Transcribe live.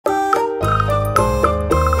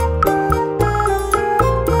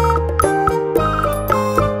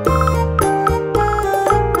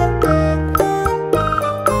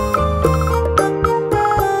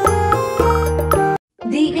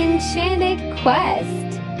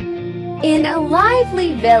quest. In a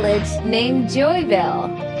lively village named Joyville,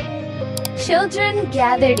 children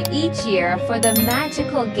gathered each year for the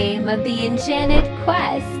magical game of the Enchanted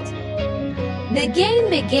quest. The game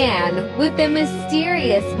began with a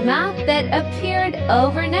mysterious map that appeared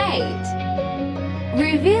overnight,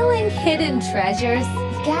 revealing hidden treasures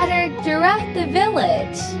scattered throughout the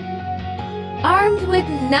village. Armed with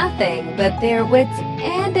nothing but their wits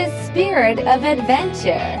and a spirit of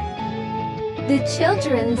adventure, the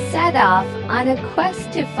children set off on a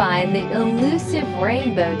quest to find the elusive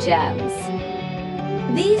rainbow gems.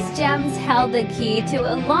 These gems held the key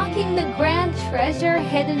to unlocking the grand treasure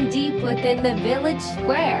hidden deep within the village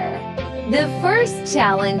square. The first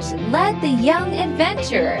challenge led the young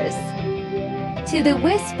adventurers to the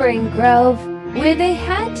Whispering Grove, where they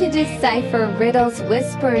had to decipher riddles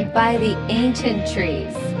whispered by the ancient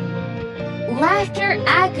trees. Laughter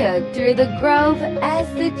echoed through the grove as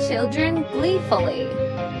the children gleefully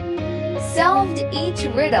solved each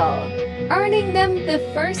riddle, earning them the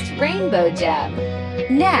first rainbow gem.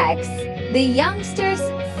 Next, the youngsters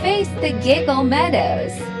faced the Giggle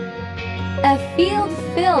Meadows, a field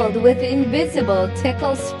filled with invisible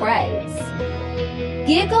tickle sprites.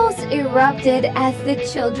 Giggles erupted as the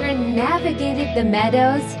children navigated the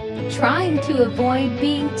meadows, trying to avoid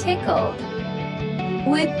being tickled.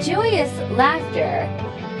 With joyous laughter,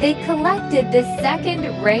 they collected the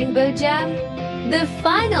second rainbow gem. The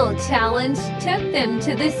final challenge took them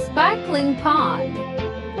to the sparkling pond,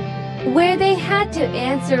 where they had to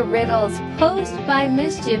answer riddles posed by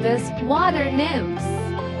mischievous water nymphs.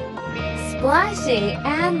 Splashing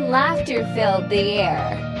and laughter filled the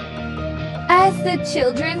air as the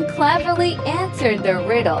children cleverly answered the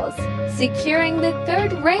riddles, securing the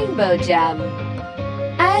third rainbow gem.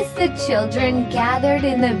 As the children gathered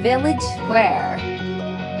in the village square,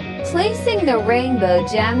 placing the rainbow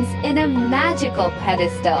gems in a magical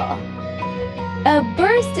pedestal, a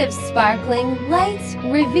burst of sparkling lights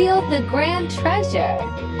revealed the grand treasure.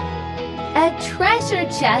 A treasure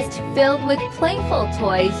chest filled with playful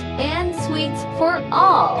toys and sweets for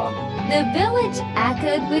all. The village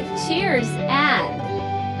echoed with cheers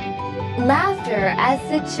and laughter as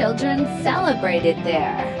the children celebrated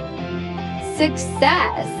their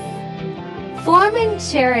success, forming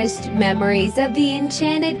cherished memories of the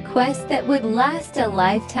Enchanted quest that would last a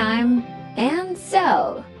lifetime. And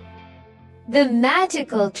so, the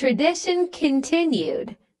magical tradition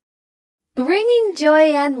continued, bringing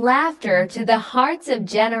joy and laughter to the hearts of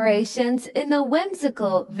generations in the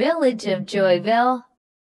whimsical village of Joyville.